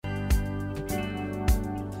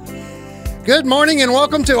Good morning and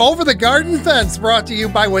welcome to Over the Garden Fence, brought to you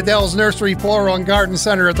by Waddell's Nursery Floral and Garden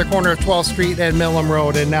Center at the corner of 12th Street and Millam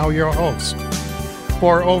Road. And now your host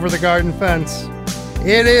for Over the Garden Fence.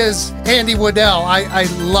 It is Andy Waddell. I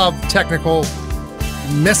love technical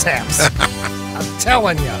mishaps. I'm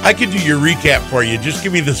telling you. I could do your recap for you. Just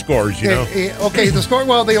give me the scores, you know. Okay, the score,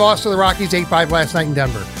 well, they lost to the Rockies 8-5 last night in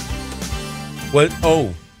Denver. What?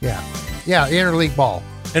 Oh. Yeah, interleague ball.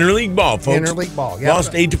 Interleague ball, folks. Interleague ball, yeah.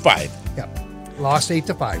 Lost 8-5. Yep, lost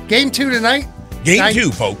 8-5. Game 2 tonight. Game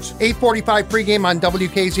 2, folks. 8:45 pregame on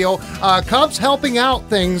WKZO. Cubs helping out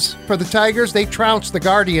things for the Tigers. They trounced the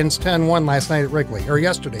Guardians 10-1 last night at Wrigley, or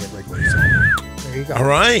yesterday at Wrigley. So, there you go. All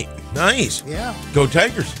right. Nice. Yeah. Go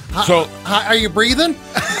Tigers. Are you breathing?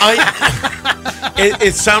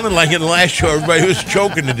 It sounded like in the last show everybody was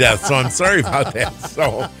choking to death, so I'm sorry about that.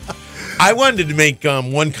 So I wanted to make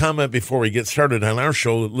one comment before we get started on our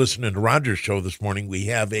show. Listening to Roger's show this morning, we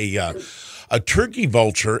have a turkey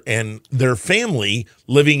vulture and their family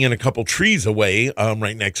living in a couple trees away,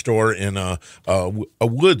 right next door in a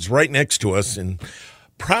woods right next to us, and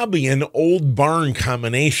probably an old barn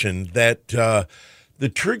combination that the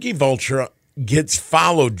turkey vulture gets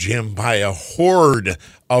followed, Jim, by a horde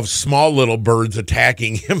of small little birds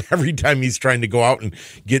attacking him every time he's trying to go out and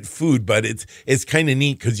get food. But it's kind of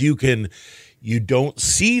neat because you don't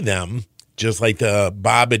see them, just like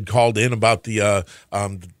Bob had called in about the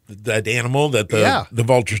that animal that the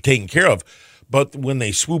vulture's taking care of. But when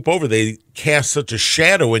they swoop over, they cast such a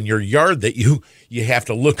shadow in your yard that you have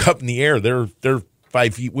to look up in the air. They're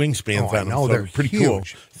 5 feet wingspans on them. So they're pretty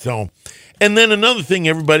huge. Cool. So, and then another thing,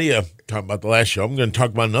 everybody, talking about the last show, I'm going to talk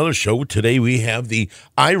about another show. Today we have the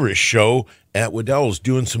Irish show at Waddell's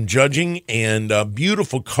doing some judging and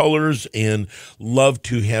beautiful colors, and love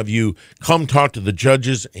to have you come talk to the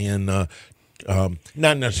judges and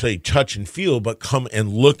not necessarily touch and feel, but come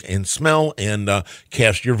and look and smell and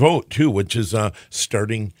cast your vote too, which is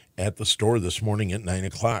starting at the store this morning at 9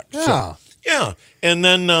 o'clock. Yeah. So, yeah. And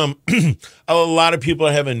then a lot of people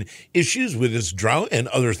are having issues with this drought and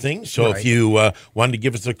other things. So Right. if you wanted to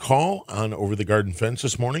give us a call on Over the Garden Fence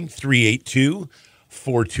this morning,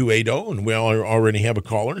 382-4280, and we already have a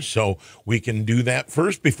caller, so we can do that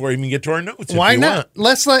first before we even get to our notes. Why if you not?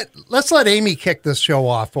 want. Let's let Amy kick this show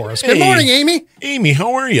off for us. Good Hey. morning, Amy. Amy,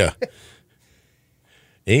 how are you?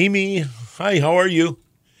 Amy, hi, how are you?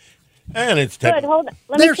 And it's Good. Hold on.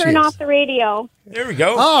 Let There me she turn is. off the radio. There we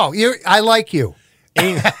go. Oh, I like you.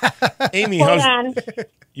 Amy, Hold on.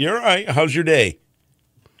 you're all right. How's your day?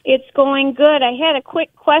 It's going good. I had a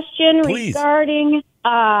quick question Please. regarding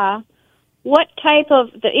what type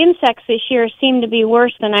of the insects this year seem to be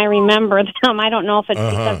worse than I remember them. I don't know if it's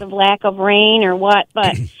because of lack of rain or what,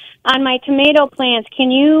 but on my tomato plants,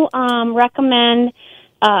 can you recommend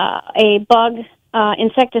a bug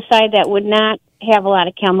insecticide that would not have a lot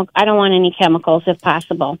of chemical? I don't want any chemicals if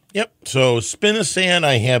possible. Yep. So spinosad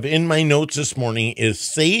I have in my notes this morning is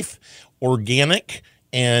safe, organic,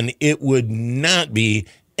 and it would not be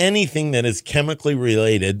anything that is chemically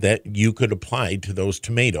related that you could apply to those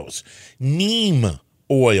tomatoes. Neem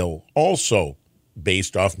oil, also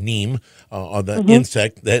based off neem, the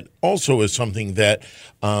insect, that also is something that,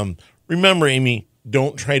 remember, Amy,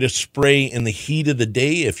 don't try to spray in the heat of the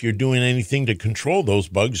day. If you're doing anything to control those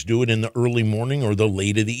bugs, do it in the early morning or the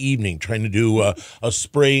late of the evening. Trying to do a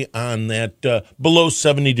spray on that below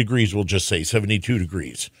 70 degrees, we'll just say 72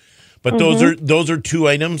 degrees. But those are two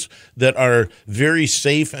items that are very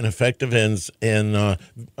safe and effective and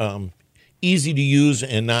easy to use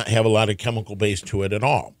and not have a lot of chemical base to it at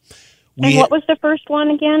all. And what was the first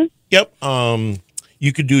one again? Yep.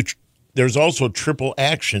 You could do. There's also triple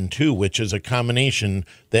action too, which is a combination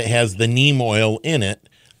that has the neem oil in it.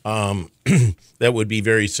 That would be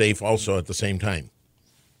very safe also at the same time.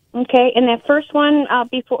 Okay, and that first one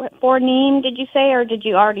before neem, did you say, or did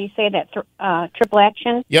you already say that triple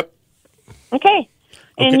action? Yep. Okay.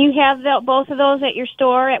 And you have both of those at your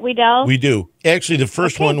store at Waddell's? We do. Actually, the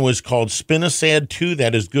first one was called Spinosad 2.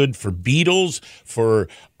 That is good for beetles, for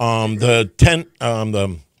I'm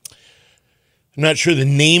not sure the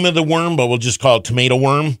name of the worm, but we'll just call it tomato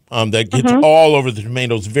worm. That gets all over the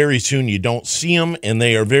tomatoes very soon. You don't see them, and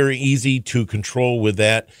they are very easy to control with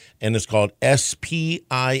that. And it's called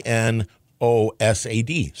Spinosad,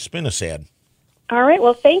 Spinosad. All right.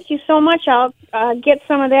 Well, thank you so much. I'll get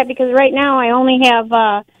some of that because right now I only have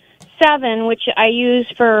 7, which I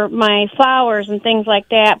use for my flowers and things like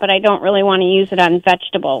that, but I don't really want to use it on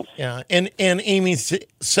vegetables. Yeah, and Amy,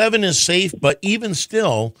 7 is safe, but even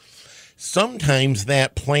still, sometimes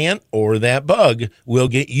that plant or that bug will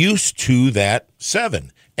get used to that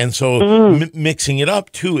 7. And so mixing it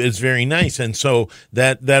up too is very nice. And so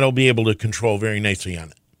that'll be able to control very nicely on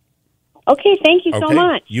it. Okay, thank you so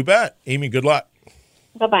much. You bet. Amy, good luck.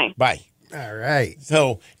 Bye-bye. Bye. All right.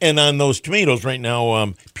 So, and on those tomatoes right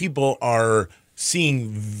now, people are seeing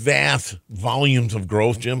vast volumes of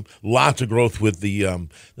growth, Jim. Lots of growth with the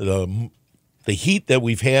heat that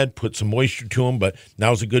we've had, put some moisture to them, but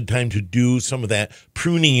now's a good time to do some of that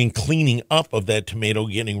pruning and cleaning up of that tomato,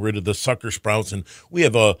 getting rid of the sucker sprouts. And we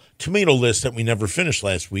have a tomato list that we never finished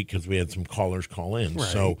last week because we had some callers call in. Right.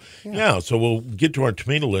 So, so we'll get to our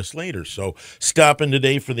tomato list later. So stop in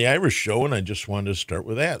today for the Irish show, and I just wanted to start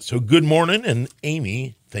with that. So good morning, and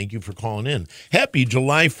Amy, thank you for calling in. Happy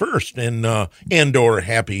July 1st and or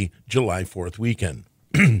happy July 4th weekend.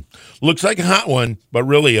 Looks like a hot one, but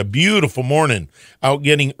really a beautiful morning. Out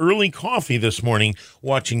getting early coffee this morning,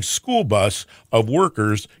 watching school bus of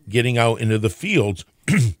workers getting out into the fields.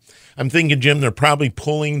 I'm thinking, Jim, they're probably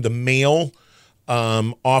pulling the mail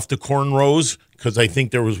off the corn rows, because I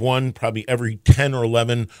think there was one probably every 10 or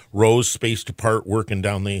 11 rows spaced apart working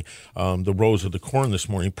down the rows of the corn this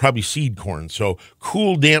morning, probably seed corn. So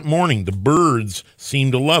cool, damp morning. The birds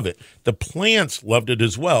seem to love it. The plants loved it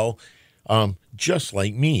as well. Just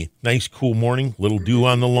like me. Nice, cool morning, little dew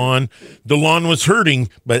on the lawn. The lawn was hurting,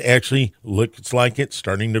 but actually looks like it's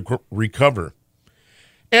starting to recover.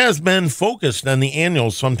 As been focused on the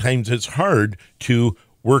annuals, sometimes it's hard to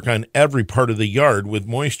work on every part of the yard with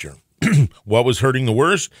moisture. What was hurting the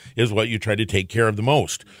worst is what you try to take care of the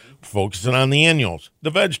most. Focusing on the annuals, the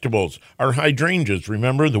vegetables, our hydrangeas.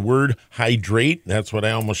 Remember the word hydrate? That's what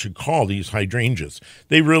I almost should call these hydrangeas.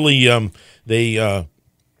 They really,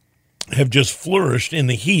 have just flourished in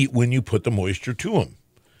the heat when you put the moisture to them.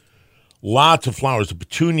 Lots of flowers, the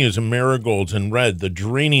petunias and marigolds and red. The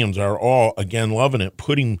geraniums are all, again, loving it,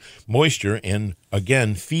 putting moisture and,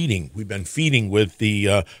 again, feeding. We've been feeding with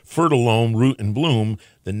the Fertilome Root and Bloom,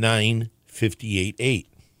 the 958-8.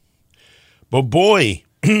 But boy,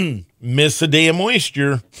 miss a day of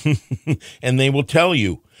moisture, and they will tell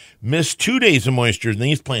you. Miss 2 days of moisture, and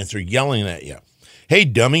these plants are yelling at you. Hey,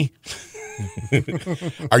 dummy.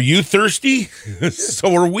 Are you thirsty?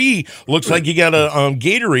 So are we. Looks like you got a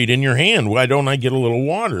Gatorade in your hand. Why don't I get a little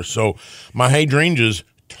water? So my hydrangeas,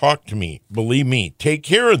 talk to me. Believe me. Take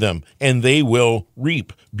care of them, and they will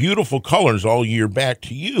reap beautiful colors all year back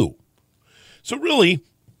to you. So really,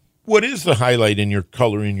 what is the highlight in your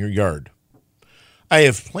color in your yard? We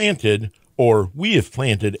have planted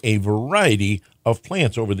a variety of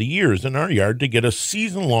plants over the years in our yard to get a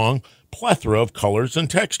season-long plethora of colors and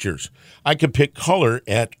textures. I could pick color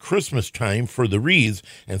at Christmas time for the wreaths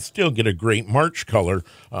and still get a great March color,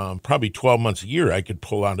 probably 12 months a year I could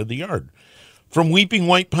pull out of the yard. From weeping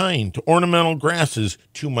white pine to ornamental grasses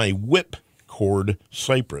to my whipcord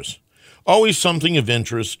cypress. Always something of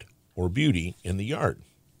interest or beauty in the yard.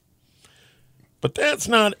 But that's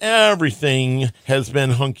not everything has been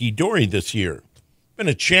hunky-dory this year. Been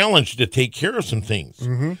a challenge to take care of some things.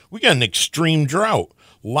 Mm-hmm. We got an extreme drought.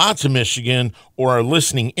 Lots of Michigan or our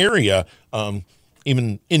listening area,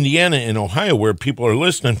 even Indiana and Ohio, where people are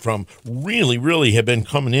listening from, really have been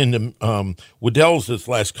coming into Waddell's this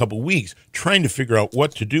last couple of weeks, trying to figure out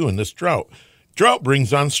what to do in this drought. Drought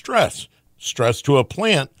brings on stress. Stress to a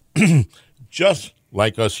plant, just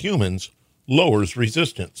like us humans, lowers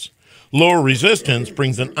resistance. Lower resistance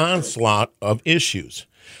brings an onslaught of issues.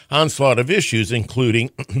 Onslaught of issues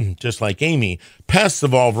including, just like Amy, pests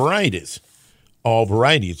of all varieties.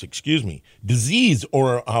 Disease,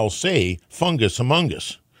 or I'll say fungus among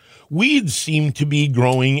us. Weeds seem to be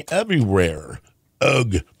growing everywhere.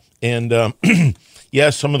 Ugh. And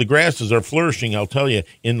yes, some of the grasses are flourishing, I'll tell you,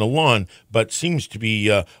 in the lawn, but seems to be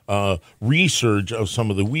a resurge of some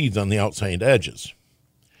of the weeds on the outside edges.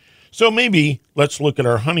 So maybe let's look at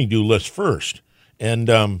our honeydew list first. And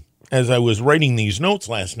as I was writing these notes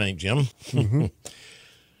last night, Jim,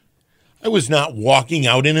 I was not walking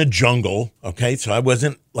out in a jungle, okay? So I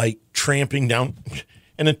wasn't like tramping down,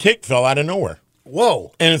 and a tick fell out of nowhere.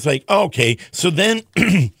 Whoa. And it's like, okay. So then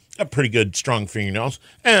I have pretty good, strong fingernails,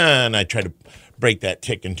 and I try to break that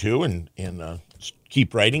tick in two and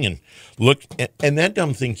keep writing and look, and that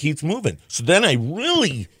dumb thing keeps moving. So then I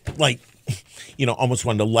really, almost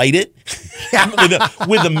wanted to light it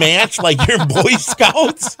with a match like you're in Boy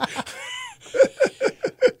Scouts.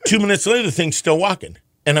 2 minutes later, the thing's still walking.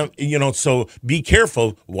 And, so be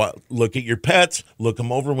careful. Look at your pets. Look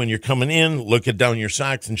them over when you're coming in. Look at down your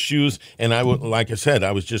socks and shoes. And like I said,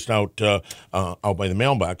 I was just out by the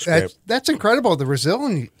mailbox. That's incredible. The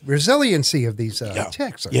resiliency of these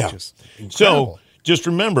ticks are just incredible. So Just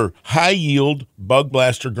remember, high-yield bug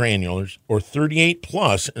blaster granulars or 38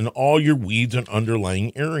 plus in all your weeds and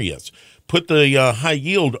underlying areas. Put the high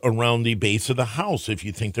yield around the base of the house if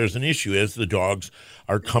you think there's an issue as the dogs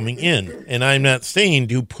are coming in. And I'm not saying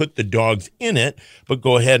to put the dogs in it, but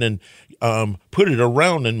go ahead and put it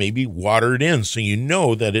around and maybe water it in so you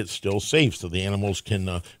know that it's still safe so the animals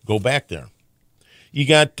can go back there. You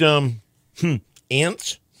got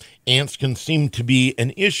ants. Ants can seem to be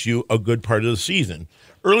an issue a good part of the season.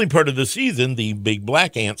 Early part of the season, the big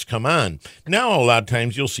black ants come on. Now, a lot of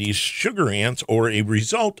times you'll see sugar ants or a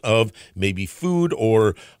result of maybe food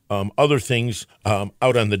or other things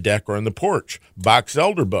out on the deck or on the porch. Box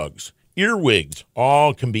elder bugs, earwigs,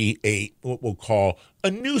 all can be what we'll call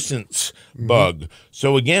a nuisance bug.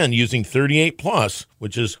 So again, using 38 plus,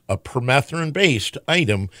 which is a permethrin-based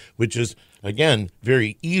item, which is again,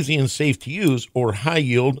 very easy and safe to use, or high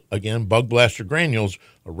yield, again, bug blaster granules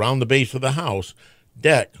around the base of the house,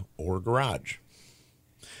 deck, or garage.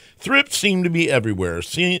 Thrips seem to be everywhere.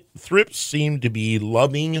 Thrips seem to be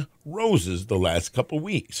loving roses the last couple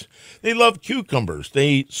weeks. They love cucumbers.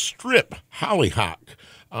 They strip hollyhock.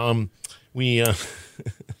 I'll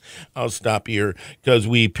stop here because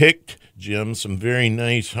we picked, Jim, some very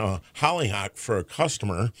nice hollyhock for a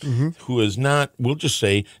customer who is not, we'll just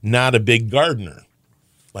say, not a big gardener.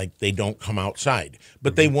 Like they don't come outside,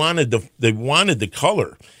 but they wanted the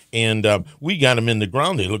color, and we got them in the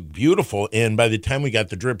ground. They looked beautiful, and by the time we got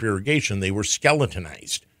the drip irrigation, they were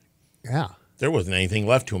skeletonized. Yeah, there wasn't anything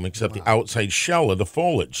left to them except the outside shell of the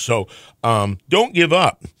foliage. So don't give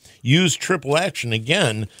up. Use Triple Action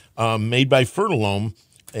again, made by Fertilome.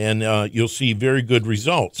 And you'll see very good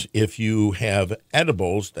results. If you have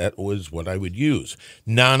edibles, that was what I would use.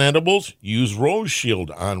 Non-edibles, use Rose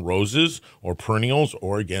Shield on roses or perennials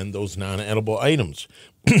or, again, those non-edible items.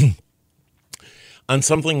 On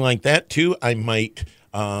something like that, too, I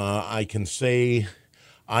can say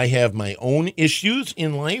I have my own issues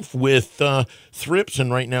in life with thrips,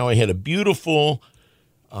 and right now I had a beautiful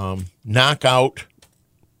knockout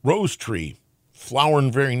rose tree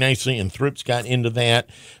flowering very nicely, and thrips got into that,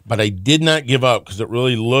 but I did not give up because it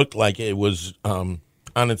really looked like it was on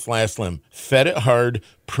its last limb. Fed it hard,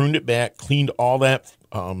 pruned it back, cleaned all that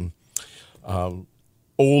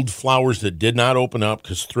old flowers that did not open up,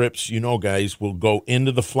 because thrips, you know, guys, will go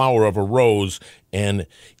into the flower of a rose and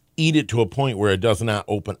eat it to a point where it does not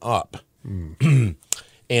open up.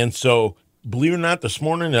 And so, believe it or not, this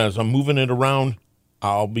morning as I'm moving it around,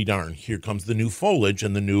 I'll be darned, here comes the new foliage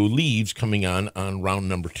and the new leaves coming on round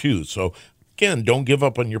number 2. So, again, don't give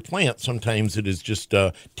up on your plant. Sometimes it is just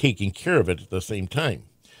taking care of it at the same time.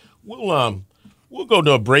 We'll go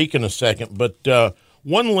to a break in a second, but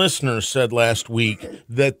one listener said last week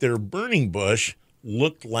that their burning bush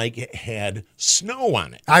looked like it had snow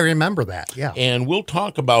on it. I remember that, yeah. And we'll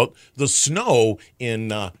talk about the snow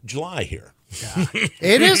in July here. Yeah.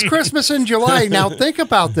 It is Christmas in July. Now, think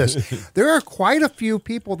about this. There are quite a few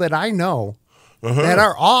people that I know that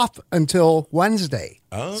are off until Wednesday.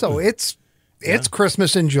 Oh. So it's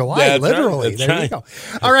Christmas in July, that's literally. Right. There you go.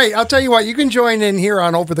 All right, I'll tell you what. You can join in here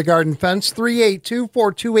on Over the Garden Fence,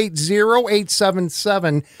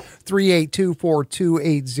 382-428-0877,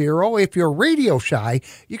 382-4280. If you're radio shy,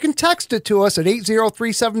 you can text it to us at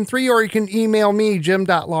 80373, or you can email me,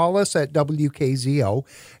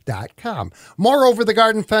 jim.lawless@wkzo.com. More Over the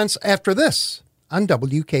Garden Fence after this on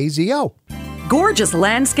WKZO. Gorgeous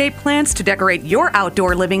landscape plants to decorate your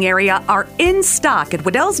outdoor living area are in stock at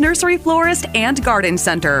Waddell's Nursery Florist and Garden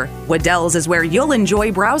Center. Waddell's is where you'll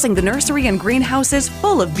enjoy browsing the nursery and greenhouses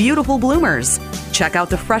full of beautiful bloomers. Check out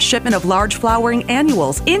the fresh shipment of large flowering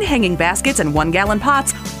annuals in hanging baskets and 1-gallon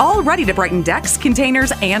pots, all ready to brighten decks,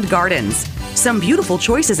 containers, and gardens. Some beautiful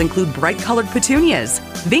choices include bright-colored petunias,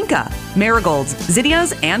 vinca, marigolds,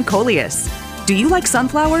 zinnias, and coleus. Do you like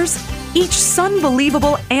sunflowers? Each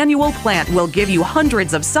Sunbelievable annual plant will give you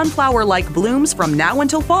hundreds of sunflower-like blooms from now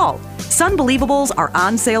until fall. Sunbelievables are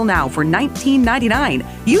on sale now for $19.99.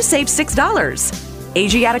 You save $6.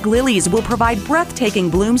 Asiatic lilies will provide breathtaking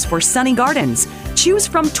blooms for sunny gardens. Choose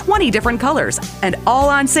from 20 different colors, and all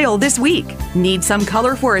on sale this week. Need some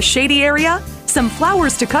color for a shady area? Some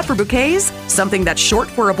flowers to cut for bouquets? Something that's short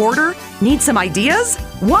for a border? Need some ideas?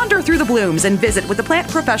 Wander through the blooms and visit with the plant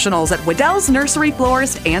professionals at Waddell's Nursery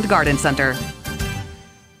Florist and Garden Center.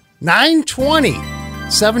 920,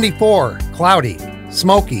 74, cloudy,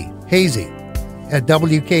 smoky, hazy. At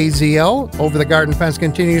WKZO, Over the Garden Fence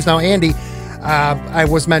continues. Now, Andy, I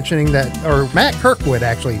was mentioning that, or Matt Kirkwood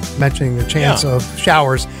actually mentioning the chance of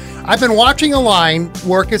showers. I've been watching a line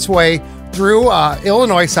work its way through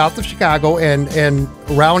Illinois, south of Chicago, and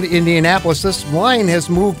around Indianapolis. This line has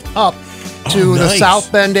moved up to the nice.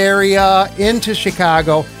 South Bend area into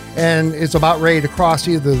Chicago, and is about ready to cross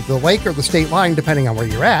either the lake or the state line, depending on where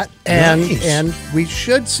you're at. And Nice. and we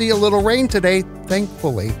should see a little rain today,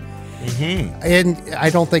 thankfully. Mm-hmm. And I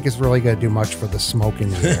don't think it's really going to do much for the smoke in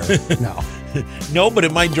the air. No. No, but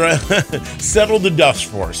it might settle the dust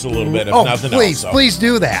for us a little bit, if nothing please, else. please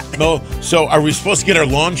do that. No, so are we supposed to get our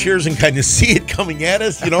lawn chairs and kind of see it coming at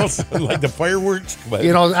us, like the fireworks? But,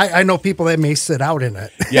 I know people that may sit out in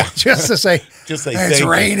it. Yeah. just to say, just say it's thank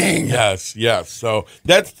you. raining. Yes. So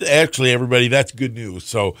that's actually, everybody, that's good news.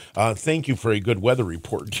 So thank you for a good weather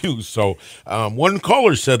report, too. So one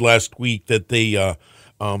caller said last week that they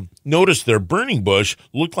noticed their burning bush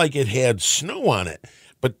looked like it had snow on it.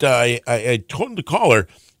 But I told the caller,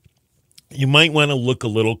 you might want to look a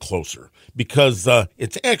little closer because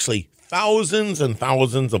it's actually thousands and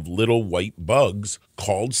thousands of little white bugs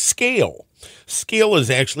called scale. Scale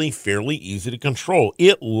is actually fairly easy to control.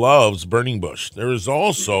 It loves burning bush. There is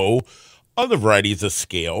also other varieties of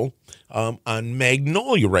scale on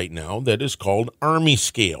magnolia right now that is called army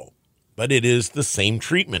scale, but it is the same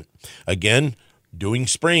treatment. Again, doing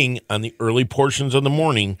spraying on the early portions of the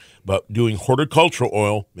morning, but doing horticultural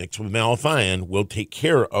oil mixed with malathion will take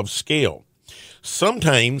care of scale.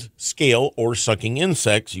 Sometimes scale or sucking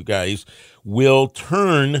insects, you guys, will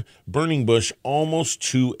turn burning bush almost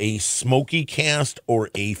to a smoky cast or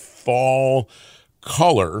a fall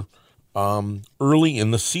color early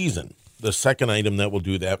in the season. The second item that will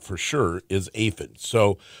do that for sure is aphid.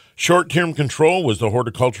 So short-term control was the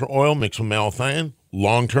horticultural oil mixed with malathion.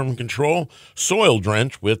 Long-term control, soil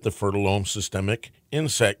drench with the Fertilome Systemic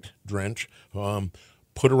Insect Drench.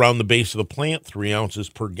 Put around the base of the plant, 3 ounces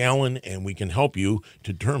per gallon, and we can help you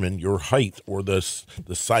determine your height or the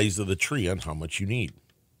size of the tree on how much you need.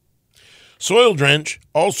 Soil drench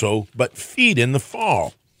also, but feed in the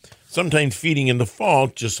fall. Sometimes feeding in the fall,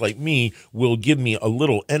 just like me, will give me a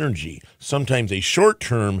little energy. Sometimes a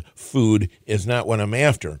short-term food is not what I'm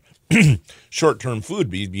after. Short-term food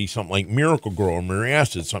would be something like Miracle Grow or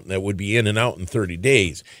Muriacid, something that would be in and out in 30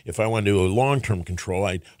 days. If I want to do a long-term control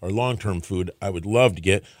or long-term food, I would love to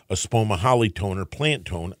get a Spoma Holly Tone or Plant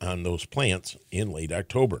Tone on those plants in late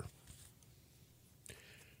October.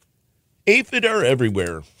 Aphid are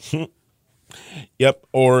everywhere. Yep,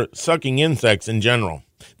 or sucking insects in general.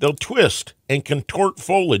 They'll twist and contort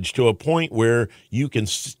foliage to a point where you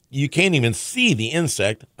can't even see the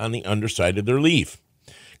insect on the underside of their leaf.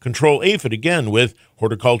 Control aphid again with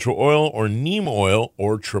horticultural oil or neem oil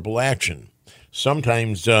or triple action.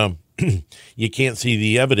 Sometimes you can't see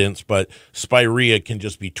the evidence, but spirea can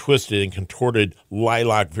just be twisted and contorted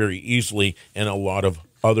lilac very easily, and a lot of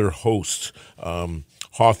other hosts.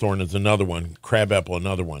 Hawthorn is another one, crabapple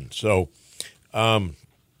another one. So I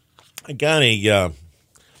got a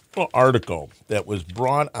little article that was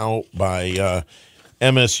brought out by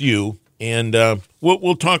MSU. And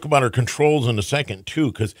we'll talk about our controls in a second,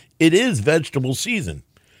 too, because it is vegetable season.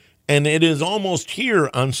 And it is almost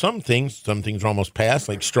here on some things. Some things are almost past,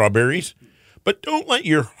 like strawberries. But don't let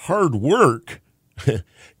your hard work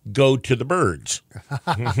go to the birds.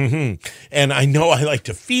 And I know I like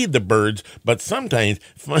to feed the birds, but sometimes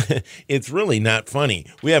it's really not funny.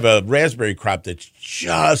 We have a raspberry crop that's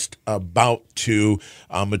just about to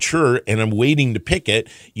mature, and I'm waiting to pick it.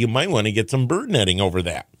 You might want to get some bird netting over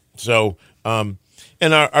that. So, and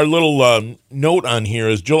our little note on here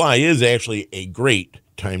is July is actually a great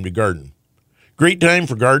time to garden. Great time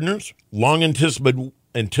for gardeners. Long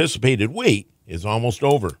anticipated wait is almost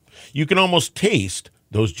over. You can almost taste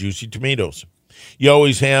those juicy tomatoes. You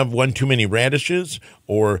always have one too many radishes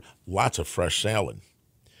or lots of fresh salad.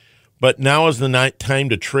 But now is the time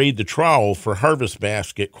to trade the trowel for harvest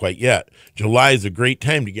basket quite yet. July is a great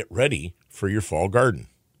time to get ready for your fall garden.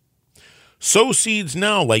 Sow seeds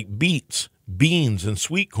now like beets, beans, and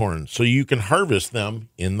sweet corn so you can harvest them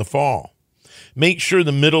in the fall. Make sure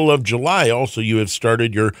the middle of July also you have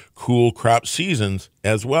started your cool crop seasons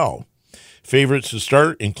as well. Favorites to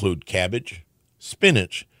start include cabbage,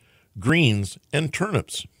 spinach, greens, and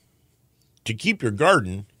turnips. To keep your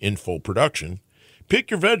garden in full production, pick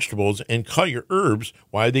your vegetables and cut your herbs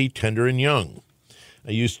while they're tender and young.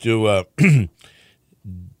 I used to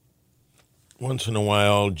once in a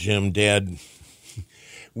while, Jim, Dad,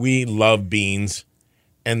 we love beans.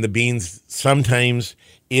 And the beans, sometimes,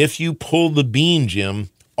 if you pull the bean,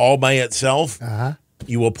 Jim, all by itself,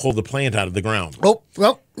 you will pull the plant out of the ground. Oh,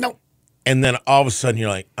 well, no. And then all of a sudden, you're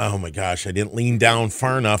like, oh, my gosh, I didn't lean down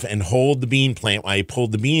far enough and hold the bean plant while I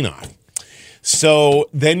pulled the bean off. So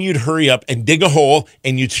then you'd hurry up and dig a hole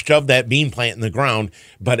and you'd shove that bean plant in the ground.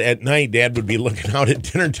 But at night, Dad would be looking out at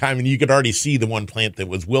dinner time and you could already see the one plant that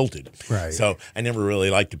was wilted. Right. So I never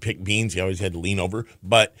really liked to pick beans. You always had to lean over.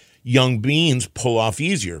 But young beans pull off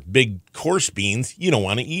easier. Big, coarse beans, you don't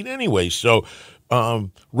want to eat anyway. So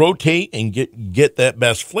rotate and get that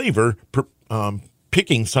best flavor,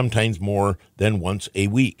 picking sometimes more than once a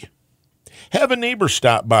week. Have a neighbor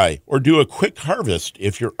stop by or do a quick harvest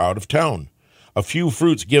if you're out of town. A few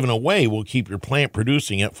fruits given away will keep your plant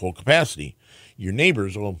producing at full capacity. Your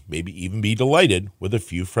neighbors will maybe even be delighted with a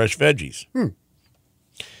few fresh veggies.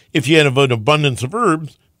 If you have an abundance of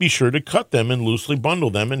herbs, be sure to cut them and loosely bundle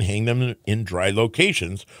them and hang them in dry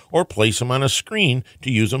locations or place them on a screen to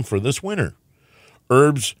use them for this winter.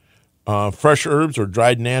 Herbs, fresh herbs or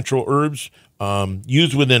dried natural herbs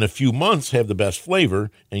used within a few months have the best flavor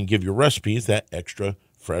and give your recipes that extra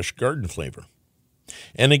fresh garden flavor.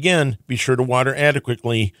 And again, be sure to water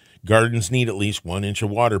adequately. Gardens need at least 1 inch of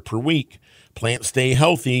water per week. Plants stay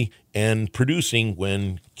healthy and producing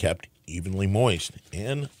when kept evenly moist.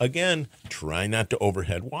 And again, try not to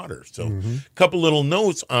overhead water. So a couple little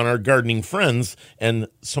notes on our gardening friends and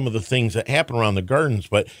some of the things that happen around the gardens.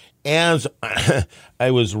 But as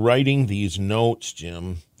I was writing these notes,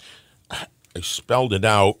 Jim, I spelled it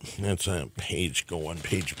out. That's a page. Go one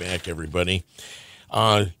page back, everybody.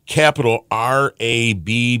 Capital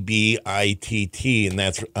RABBITT, and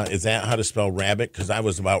that's is that how to spell rabbit? Because I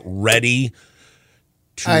was about ready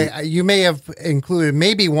to. You may have included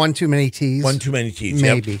maybe one too many T's. One too many T's.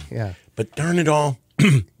 Maybe, yep. yeah. But darn it all,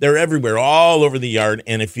 they're everywhere, all over the yard.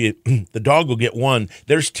 And if the dog will get one,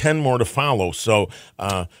 there's 10 more to follow. So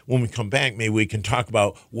when we come back, maybe we can talk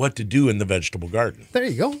about what to do in the vegetable garden. There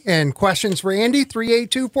you go. And questions for Andy,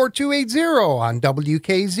 382-4280 on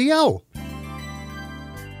WKZO.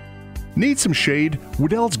 Need some shade?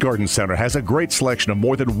 Waddell's Garden Center has a great selection of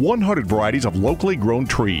more than 100 varieties of locally grown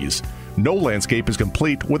trees. No landscape is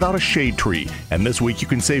complete without a shade tree, and this week you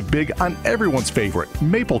can save big on everyone's favorite,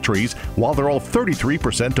 maple trees, while they're all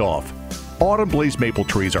 33% off. Autumn blaze maple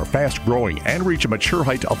trees are fast growing and reach a mature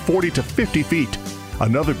height of 40 to 50 feet.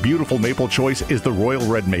 Another beautiful maple choice is the Royal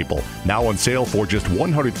Red Maple, now on sale for just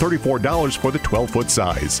 $134 for the 12-foot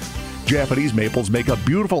size. Japanese maples make a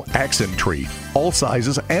beautiful accent tree. All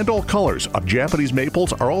sizes and all colors of Japanese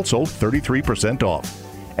maples are also 33% off.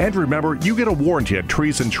 And remember, you get a warranty on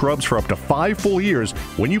trees and shrubs for up to 5 full years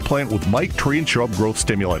when you plant with Mike Tree and Shrub Growth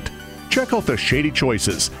Stimulant. Check out the shady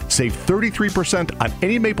choices. Save 33% on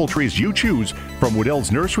any maple trees you choose from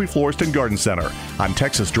Waddell's Nursery, Florist, and Garden Center on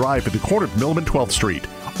Texas Drive at the corner of Mill and 12th Street.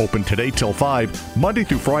 Open today till 5, Monday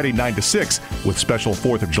through Friday 9 to 6, with special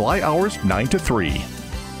 4th of July hours 9 to 3.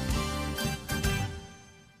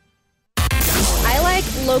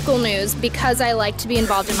 Local news because I like to be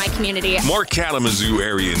involved in my community. More Kalamazoo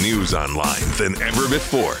area news online than ever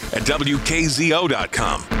before at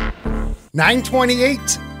WKZO.com.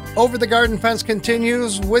 928 Over the Garden Fence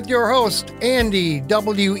continues with your host, Andy,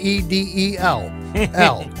 W-E-D-E-L.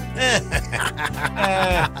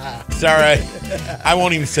 Sorry. I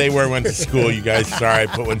won't even say where I went to school, you guys. Sorry, I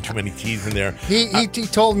put one too many T's in there. He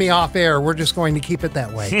told me off air, we're just going to keep it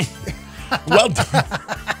that way. Well done.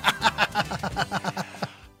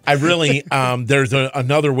 I really, there's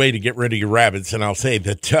another way to get rid of your rabbits, and I'll say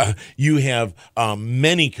that you have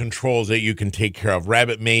many controls that you can take care of.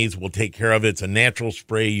 Rabbit maze will take care of it. It's a natural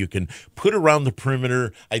spray you can put around the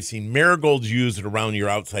perimeter. I've seen marigolds used around your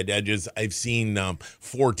outside edges. I've seen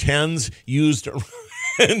 410s used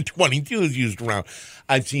and 22s used around.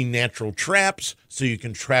 I've seen natural traps, so you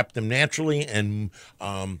can trap them naturally and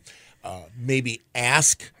maybe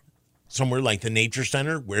ask somewhere like the nature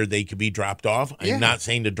center where they could be dropped off. I'm not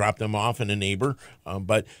saying to drop them off in a neighbor,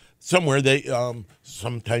 but somewhere they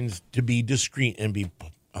sometimes to be discreet and be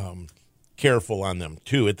careful on them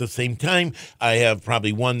too. At the same time, I have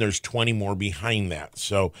probably there's 20 more behind that.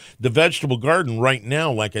 So the vegetable garden right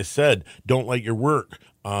now, like I said, don't let your work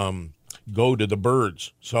go to the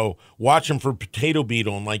birds. So watch them for potato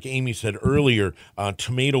beetle, and like Amy said earlier,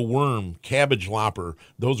 tomato worm, cabbage lopper.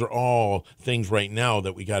 Those are all things right now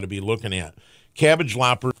that we got to be looking at. Cabbage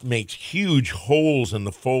lopper makes huge holes in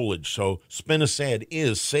the foliage, so spinosad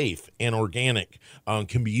is safe and organic,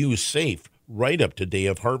 can be used safe right up to day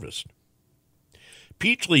of harvest.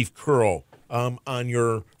 Peach leaf curl on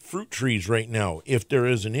your fruit trees right now. If there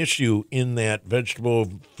is an issue in that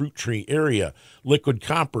vegetable fruit tree area, liquid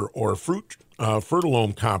copper or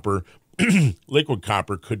fertilome copper, liquid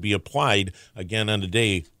copper could be applied again on a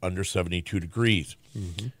day under 72 degrees.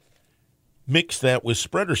 Mm-hmm. Mix that with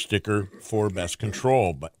spreader sticker for best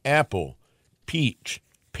control. But apple, peach,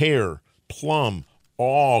 pear, plum,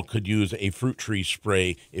 all could use a fruit tree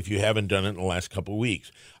spray if you haven't done it in the last couple of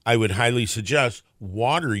weeks. I would highly suggest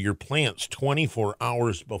water your plants 24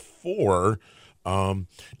 hours before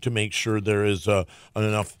to make sure there is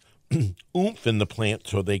enough oomph in the plant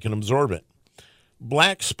so they can absorb it.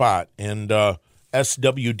 Black spot and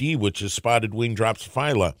SWD, which is spotted wing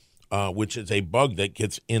drosophila, which is a bug that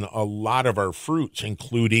gets in a lot of our fruits,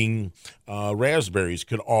 including raspberries,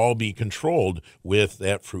 could all be controlled with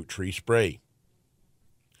that fruit tree spray.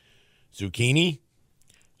 Zucchini,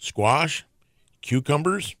 squash,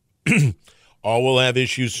 cucumbers, all will have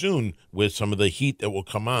issues soon with some of the heat that will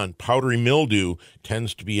come on. Powdery mildew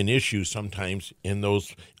tends to be an issue sometimes in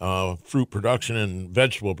those fruit production and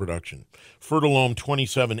vegetable production. Fertilome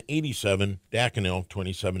 2787, Daconil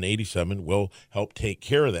 2787 will help take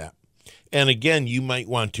care of that. And again, you might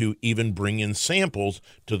want to even bring in samples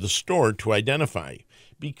to the store to identify,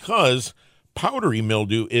 because powdery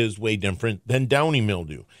mildew is way different than downy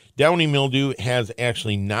mildew. Downy mildew has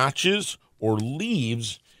actually notches or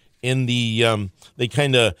leaves in the, they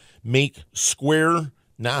kind of make square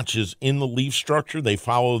notches in the leaf structure. They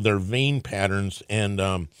follow their vein patterns,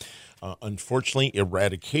 and unfortunately,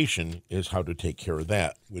 eradication is how to take care of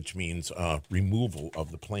that, which means removal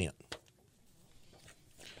of the plant.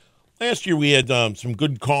 Last year, we had some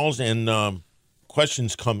good calls and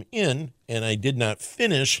questions come in, and I did not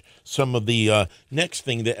finish some of the next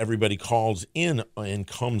thing that everybody calls in and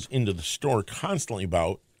comes into the store constantly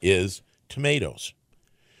about is tomatoes.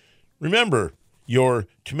 Remember, your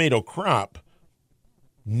tomato crop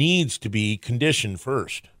needs to be conditioned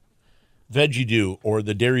first. Veggie Dew or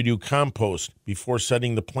the Dairy Dew compost before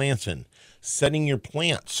setting the plants in. Setting your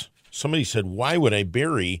plants. Somebody said, why would I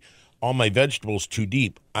bury all my vegetables too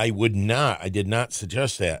deep? I did not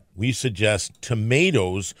suggest that. We suggest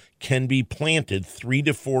tomatoes can be planted 3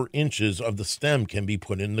 to 4 inches of the stem can be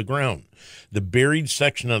put in the ground. The buried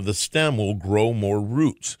section of the stem will grow more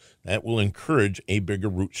roots. That will encourage a bigger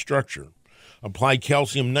root structure. Apply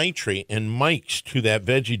calcium nitrate and mix to that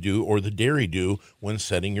Veggie Dew or the Dairy Dew when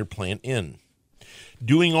setting your plant in.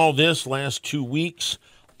 Doing all this last 2 weeks,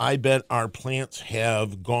 I bet our plants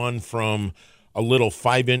have gone from a little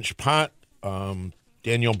 5-inch pot.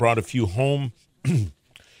 Daniel brought a few home,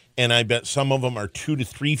 and I bet some of them are 2 to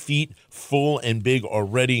 3 feet full and big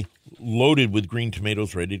already, loaded with green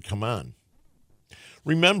tomatoes ready to come on.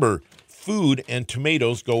 Remember, food and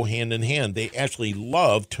tomatoes go hand in hand. They actually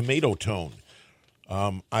love tomato tone.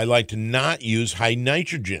 I like to not use high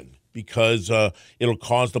nitrogen because it'll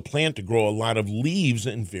cause the plant to grow a lot of leaves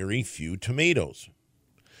and very few tomatoes.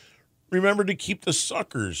 Remember to keep the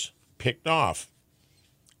suckers picked off.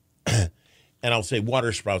 And I'll say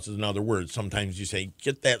water sprouts is another word. Sometimes you say,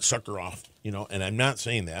 get that sucker off, and I'm not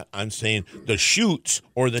saying that. I'm saying the shoots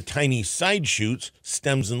or the tiny side shoots,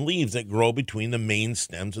 stems and leaves that grow between the main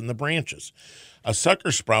stems and the branches. A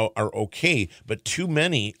sucker sprout are okay, but too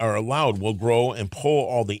many are allowed will grow and pull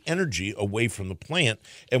all the energy away from the plant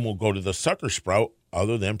and will go to the sucker sprout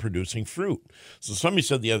other than producing fruit. So somebody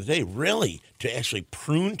said the other day, really, to actually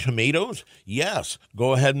prune tomatoes? Yes,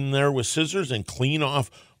 go ahead in there with scissors and clean off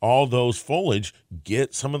all those foliage,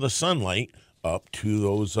 get some of the sunlight up to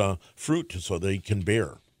those fruit so they can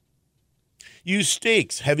bear. Use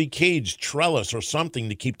stakes, heavy cage, trellis, or something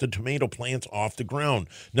to keep the tomato plants off the ground.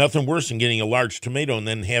 Nothing worse than getting a large tomato and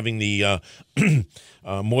then having the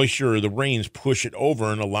moisture or the rains push it over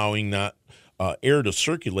and allowing that air to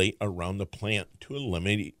circulate around the plant to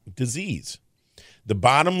eliminate disease. The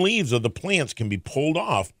bottom leaves of the plants can be pulled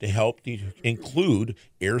off to help include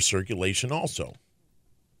air circulation also.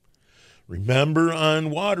 Remember on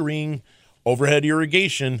watering, overhead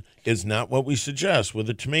irrigation is not what we suggest with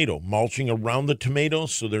a tomato. Mulching around the tomato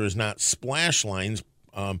so there is not splash lines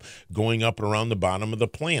going up around the bottom of the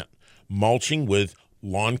plant. Mulching with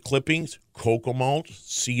lawn clippings, cocoa mulch,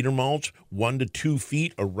 cedar mulch, 1 to 2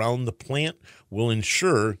 feet around the plant will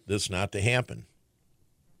ensure this not to happen.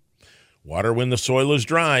 Water when the soil is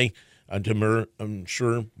dry to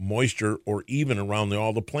ensure moisture or even around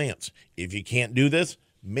all the plants. If you can't do this,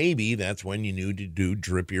 maybe that's when you need to do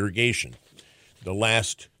drip irrigation. The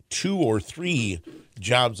last 2 or 3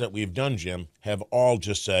 jobs that we've done, Jim, have all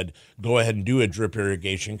just said, go ahead and do a drip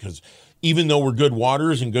irrigation, because even though we're good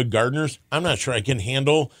waterers and good gardeners, I'm not sure I can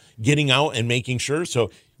handle getting out and making sure.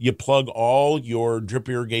 So you plug all your drip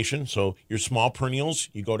irrigation. So your small perennials,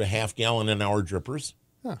 you go to 1/2 gallon an hour drippers.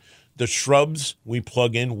 Huh. The shrubs, we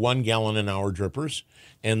plug in 1 gallon an hour drippers.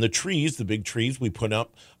 And the trees, the big trees, we put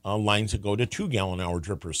up lines that go to 2 gallon hour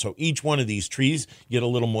drippers. So each one of these trees get a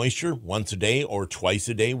little moisture once a day or twice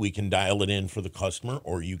a day. We can dial it in for the customer,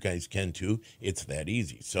 or you guys can too. It's that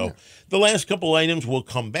easy. So the last couple items we'll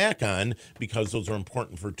come back on because those are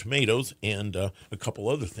important for tomatoes, and a couple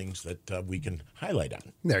other things that we can highlight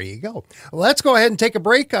on. There you go. Let's go ahead and take a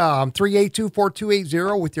break.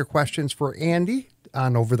 382-4280 with your questions for Andy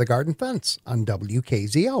on Over the Garden Fence on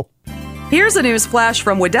WKZO. Here's a news flash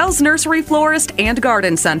from Waddell's Nursery Florist and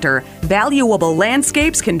Garden Center. Valuable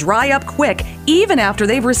landscapes can dry up quick, even after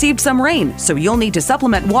they've received some rain, so you'll need to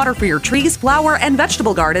supplement water for your trees, flower, and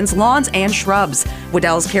vegetable gardens, lawns, and shrubs.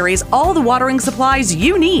 Waddell's carries all the watering supplies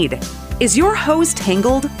you need. Is your hose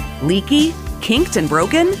tangled, leaky, kinked, and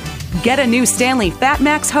broken? Get a new Stanley Fat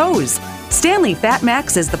Max hose. Stanley Fat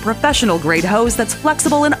Max is the professional-grade hose that's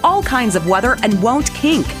flexible in all kinds of weather and won't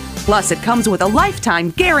kink. Plus, it comes with a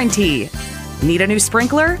lifetime guarantee. Need a new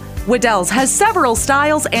sprinkler? Waddell's has several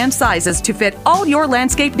styles and sizes to fit all your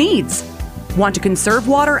landscape needs. Want to conserve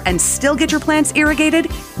water and still get your plants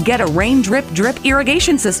irrigated? Get a Rain Drip Drip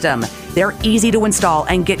irrigation system. They're easy to install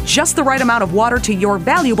and get just the right amount of water to your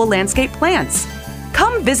valuable landscape plants.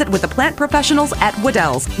 Come visit with the plant professionals at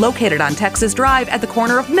Waddell's, located on Texas Drive at the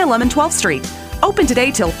corner of Millam and 12th Street. Open today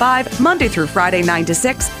till 5, Monday through Friday 9 to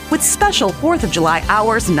 6, with special 4th of July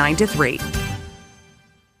hours 9 to 3.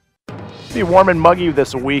 Be warm and muggy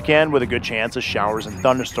this weekend with a good chance of showers and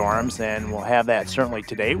thunderstorms, and we'll have that certainly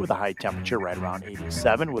today with a high temperature right around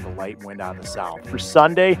 87 with a light wind out of the south. For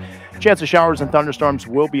Sunday, chance of showers and thunderstorms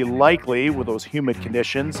will be likely with those humid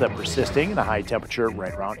conditions persisting and a high temperature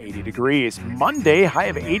right around 80 degrees. Monday, high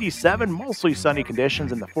of 87, mostly sunny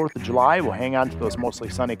conditions, and the 4th of July will hang on to those mostly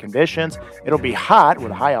sunny conditions. It'll be hot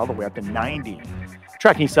with a high all the way up to 90.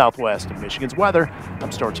 Tracking southwest of Michigan's weather,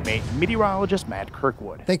 I'm Storage Mate meteorologist Matt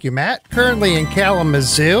Kirkwood. Thank you, Matt. Currently in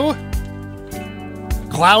Kalamazoo,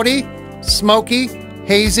 cloudy, smoky,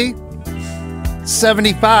 hazy,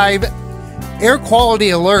 75. Air quality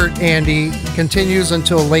alert, Andy, continues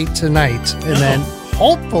until late tonight. And then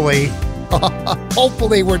hopefully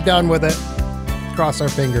we're done with it. Cross our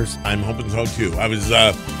fingers. I'm hoping so too. I was,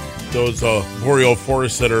 those boreal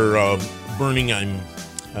forests that are burning,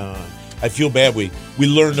 I feel bad. We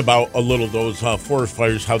learned about a little those forest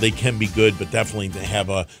fires, how they can be good, but definitely they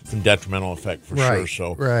have some detrimental effect for sure.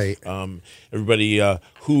 So, everybody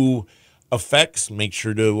who affects, make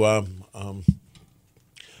sure to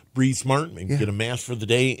breathe smart, maybe get a mask for the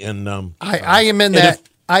day. And I am in that.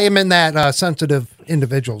 I am in that sensitive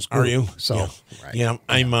individuals group. Are you? So yeah,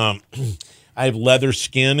 I'm. I have leather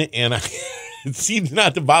skin, and it seems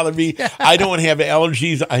not to bother me. I don't have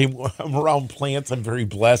allergies. I'm around plants. I'm very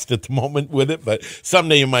blessed at the moment with it, but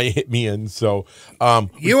someday it might hit me in. So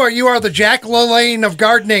you are the Jack LaLanne of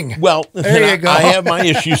gardening. Well, there you go. I have my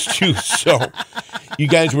issues too. So you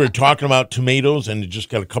guys were talking about tomatoes, and just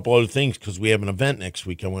got a couple other things because we have an event next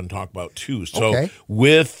week I want to talk about too. So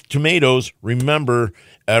with tomatoes, remember,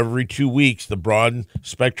 every 2 weeks, the broad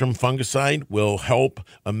spectrum fungicide will help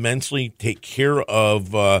immensely take care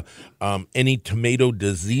of any tomato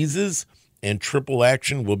diseases, and triple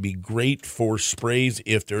action will be great for sprays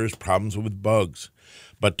if there's problems with bugs.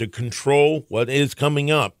 But to control what is coming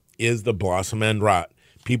up is the blossom end rot.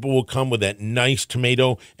 People will come with that nice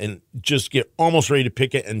tomato and just get almost ready to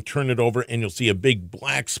pick it and turn it over, and you'll see a big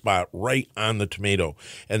black spot right on the tomato,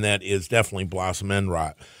 and that is definitely blossom end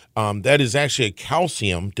rot. That is actually a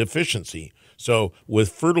calcium deficiency. So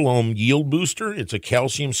with Fertilome Yield Booster, it's a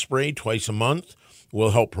calcium spray twice a month,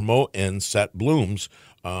 will help promote and set blooms.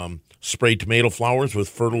 Spray tomato flowers with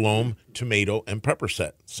Fertilome tomato and pepper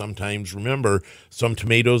set. Sometimes, remember, some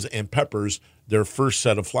tomatoes and peppers, their first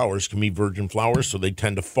set of flowers can be virgin flowers, so they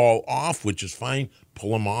tend to fall off, which is fine.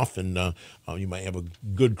 Pull them off, and you might have a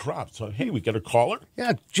good crop. So, hey, we got a caller.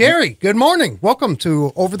 Yeah, Jerry, good morning. Welcome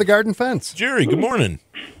to Over the Garden Fence. Jerry, good morning.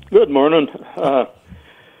 Good morning.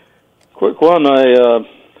 Quick one, I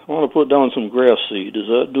want to put down some grass seed. Is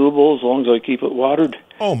that doable as long as I keep it watered?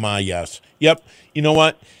 Oh, my, yes. Yep. You know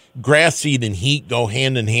what? Grass seed and heat go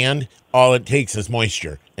hand in hand. All it takes is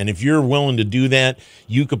moisture. And if you're willing to do that,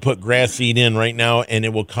 you could put grass seed in right now, and it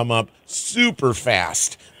will come up super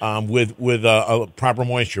fast with a proper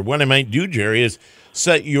moisture. What I might do, Jerry, is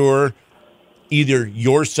set either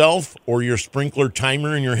yourself or your sprinkler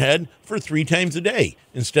timer in your head for 3 times a day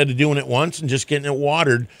instead of doing it once and just getting it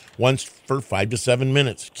watered once for 5 to 7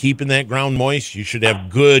 minutes. Keeping that ground moist, you should have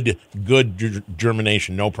good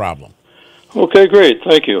germination, no problem. Okay, great.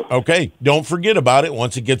 Thank you. Okay, don't forget about it.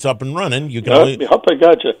 Once it gets up and running, you can Yep, I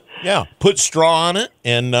got you. put straw on it,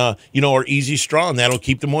 and or easy straw, and that'll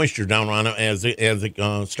keep the moisture down on it as it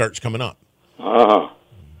starts coming up. Uh-huh.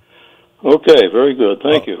 Okay, very good.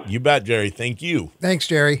 Thank you. You bet, Jerry. Thank you. Thanks,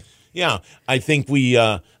 Jerry. Yeah, I think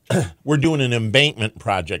we're doing an embankment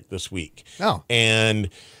project this week. Oh. And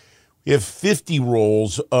we have 50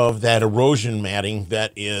 rolls of that erosion matting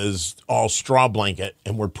that is all straw blanket,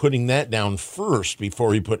 and we're putting that down first before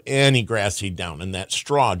we put any grass seed down. And that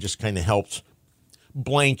straw just kind of helps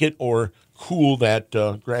blanket or cool that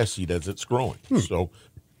grass seed as it's growing. So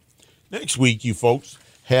next week, you folks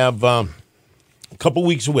have a couple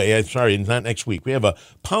weeks away. Sorry, not next week. We have a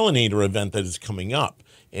pollinator event that is coming up.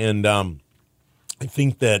 And I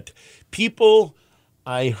think that people...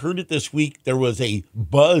 I heard it this week. There was a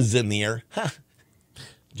buzz in the air.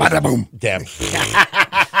 Bada boom. Damn.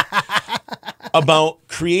 About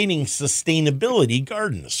creating sustainability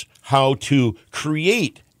gardens. How to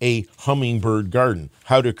create a hummingbird garden.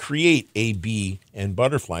 How to create a bee and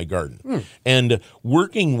butterfly garden. And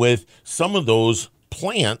working with some of those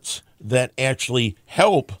plants that actually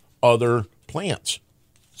help other plants.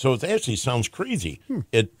 So it actually sounds crazy.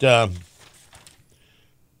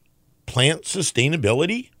 Plant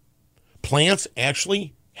sustainability? Plants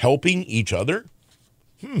actually helping each other?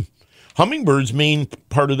 Hummingbirds' main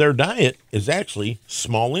part of their diet is actually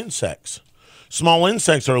small insects. Small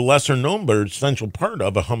insects are a lesser known but essential part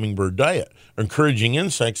of a hummingbird diet. Encouraging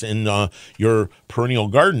insects in your perennial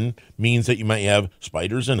garden means that you might have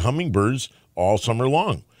spiders and hummingbirds all summer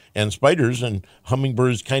long. And spiders and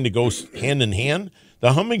hummingbirds kind of go hand in hand.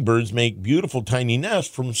 The hummingbirds make beautiful tiny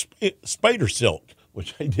nests from spider silk,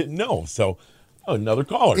 which I didn't know. So, another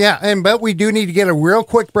caller. Yeah, but we do need to get a real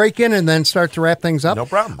quick break in and then start to wrap things up. No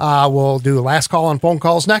problem. We'll do a last call on phone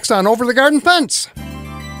calls next on Over the Garden Fence.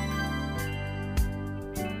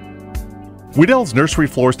 Weddell's Nursery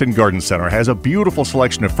Florist and Garden Center has a beautiful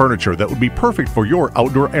selection of furniture that would be perfect for your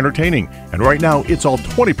outdoor entertaining. And right now, it's all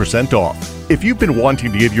 20% off. If you've been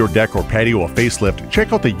wanting to give your deck or patio a facelift,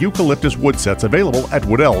 check out the eucalyptus wood sets available at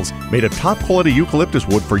Weddell's, made of top-quality eucalyptus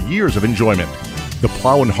wood for years of enjoyment. The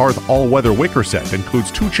Plow and Hearth all-weather wicker set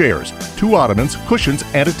includes 2 chairs, 2 ottomans, cushions,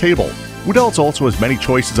 and a table. Weddell's also has many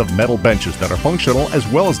choices of metal benches that are functional as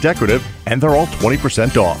well as decorative, and they're all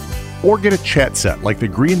 20% off. Or get a chat set like the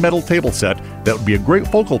green metal table set that would be a great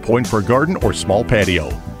focal point for a garden or small patio.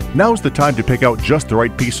 Now's the time to pick out just the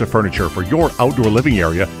right piece of furniture for your outdoor living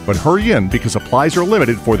area, but hurry in because supplies are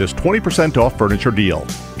limited for this 20% off furniture deal.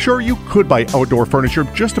 Sure, you could buy outdoor furniture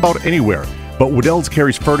just about anywhere, but Weddell's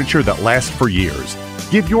carries furniture that lasts for years.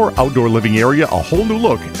 Give your outdoor living area a whole new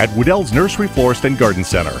look at Weddell's Nursery Florist and Garden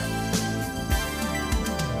Center.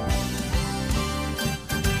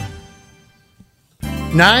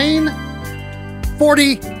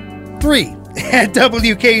 9:43 at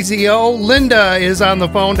WKZO. Linda is on the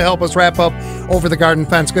phone to help us wrap up Over the Garden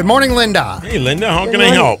Fence. Good morning, Linda. Hey, Linda, how can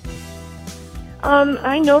I help?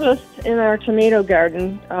 I noticed in our tomato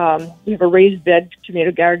garden, we have a raised bed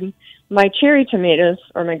tomato garden. My cherry tomatoes,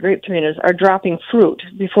 or my grape tomatoes, are dropping fruit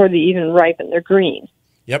before they even ripen. They're green.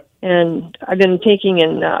 Yep. And I've been taking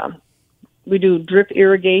in, we do drip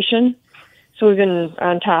irrigation, so we've been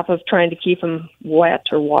on top of trying to keep them wet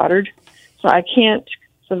or watered. So I can't,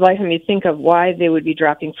 for the life of me, think of why they would be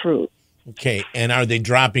dropping fruit. Okay, and are they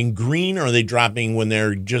dropping green, or are they dropping when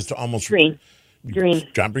they're just almost... Green.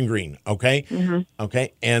 Dropping green, okay? Mm-hmm.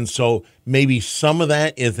 Okay, and so maybe some of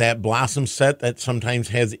that is that blossom set that sometimes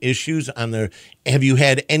has issues on the... Have you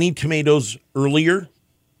had any tomatoes earlier?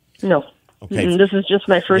 No. Okay. Mm-hmm. This is just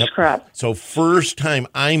my first crop. So first time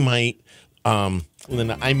I might,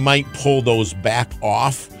 Linda, I might pull those back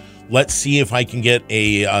off. Let's see if I can get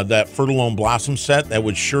a that Fertilome blossom set. That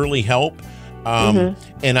would surely help.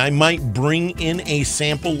 And I might bring in a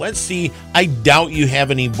sample. Let's see. I doubt you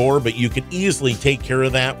have any borer, but you could easily take care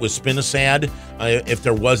of that with spinosad if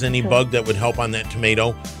there was any bug that would help on that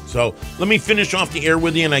tomato. So let me finish off the air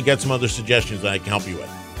with you, and I got some other suggestions that I can help you with.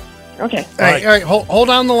 Okay. All right. Hold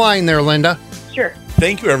on the line there, Linda. Sure.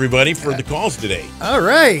 Thank you, everybody, for the calls today. All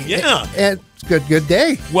right. Yeah. It's good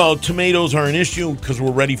day. Well, tomatoes are an issue because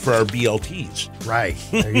we're ready for our BLTs. Right.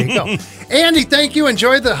 There you go. Andy, thank you.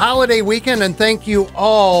 Enjoy the holiday weekend, and thank you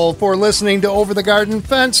all for listening to Over the Garden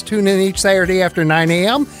Fence. Tune in each Saturday after 9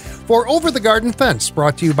 a.m. for Over the Garden Fence,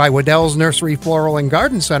 brought to you by Weddell's Nursery Floral and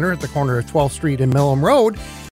Garden Center at the corner of 12th Street and Millam Road.